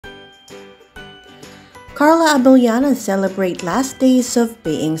Carla Abellana celebrate last days of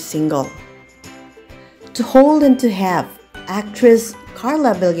being single. To hold and to have, actress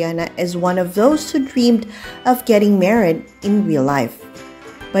Carla Abellana is one of those who dreamed of getting married in real life.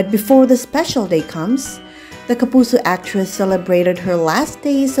 But before the special day comes, the Kapuso actress celebrated her last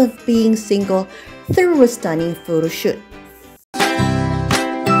days of being single through a stunning photo shoot.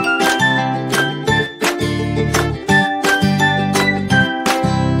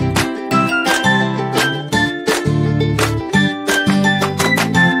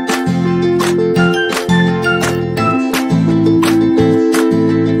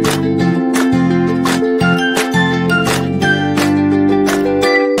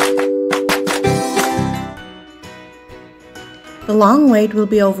 The long wait will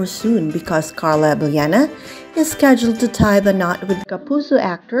be over soon because Carla Abellana is scheduled to tie the knot with Kapuso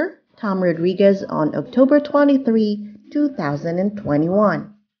actor Tom Rodriguez on October 23,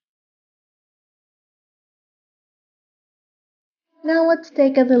 2021. Now let's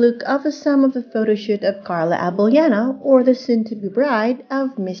take a look of some of the photo shoot of Carla Abellana, or the soon-to-be bride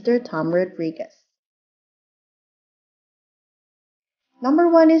of Mr. Tom Rodriguez. Number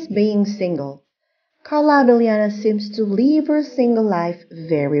 1 is being single. Carla Abellana seems to live her single life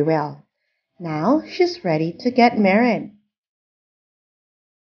very well. Now she's ready to get married.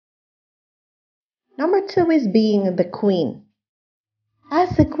 Number 2 is being the queen.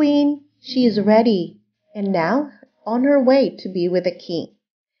 As the queen, she is ready and now on her way to be with the king.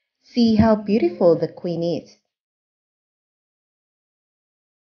 See how beautiful the queen is.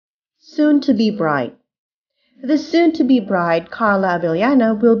 Soon-to-be bride. The soon-to-be bride, Carla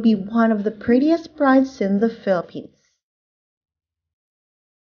Abellana, will be one of the prettiest brides in the Philippines.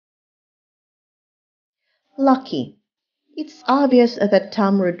 Lucky. It's obvious that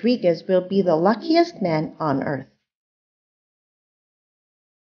Tom Rodriguez will be the luckiest man on earth.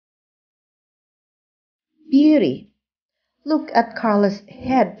 Beauty. Look at Carla's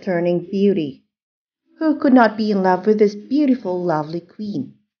head-turning beauty. Who could not be in love with this beautiful, lovely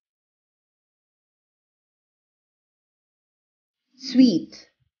queen? Sweet.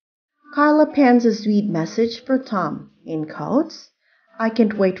 Carla pens a sweet message for Tom, in quotes, "I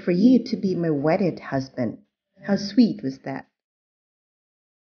can't wait for you to be my wedded husband." How sweet was that?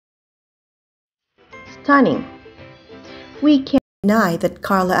 Stunning. We can't deny that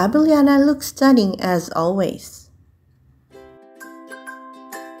Carla Abellana looks stunning as always.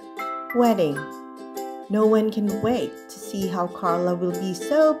 Wedding. No one can wait to see how Carla will be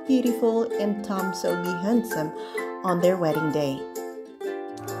so beautiful and Tom so be handsome on their wedding day.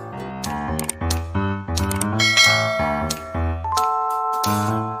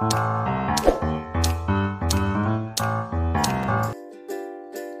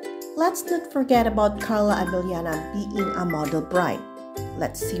 Let's not forget about Carla Abellana being a model bride.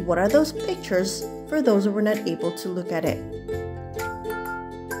 Let's see what are those pictures for those who were not able to look at it.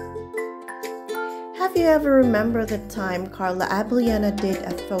 Have you ever remembered the time Carla Abellana did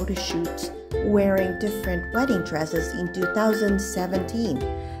a photo shoot wearing different wedding dresses in 2017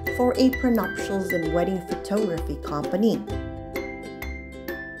 for a prenuptials and wedding photography company?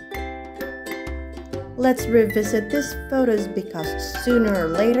 Let's revisit these photos because sooner or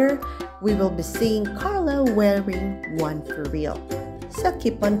later we will be seeing Carla wearing one for real. So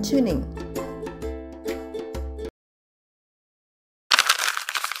keep on tuning.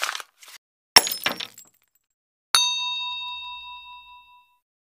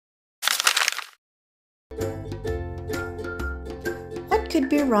 What could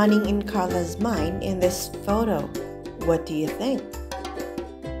be running in Carla's mind in this photo? What do you think?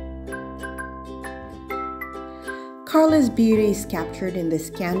 Carla's beauty is captured in this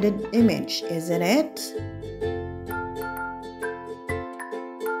candid image, isn't it?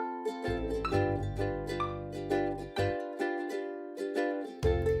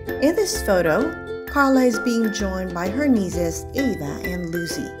 In this photo, Carla is being joined by her nieces Ava and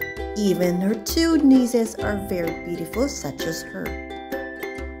Lucy. Even her two nieces are very beautiful, such as her.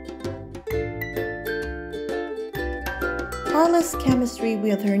 Carla's chemistry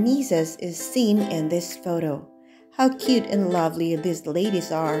with her nieces is seen in this photo. How cute and lovely these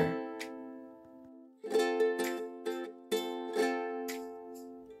ladies are.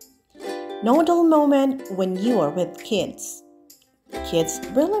 No dull moment when you are with kids. Kids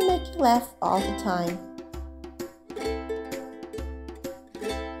really make you laugh all the time.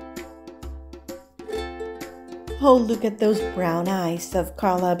 Oh, look at those brown eyes of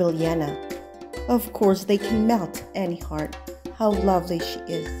Carla Abellana. Of course, they can melt any heart. How lovely she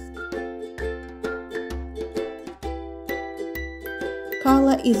is.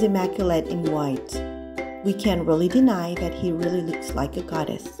 Carla is immaculate in white. We can't really deny that he really looks like a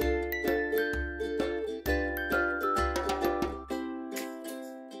goddess.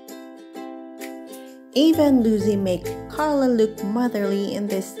 Even Lucy makes Carla look motherly in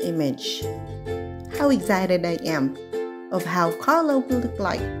this image. How excited I am of how Carla will look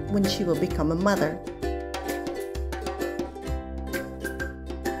like when she will become a mother.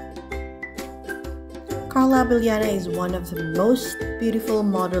 Carla Abellana is one of the most beautiful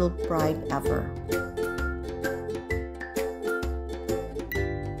model bride ever.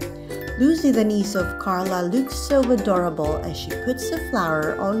 Lucy, the niece of Carla, looks so adorable as she puts a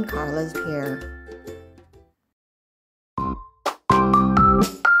flower on Carla's hair.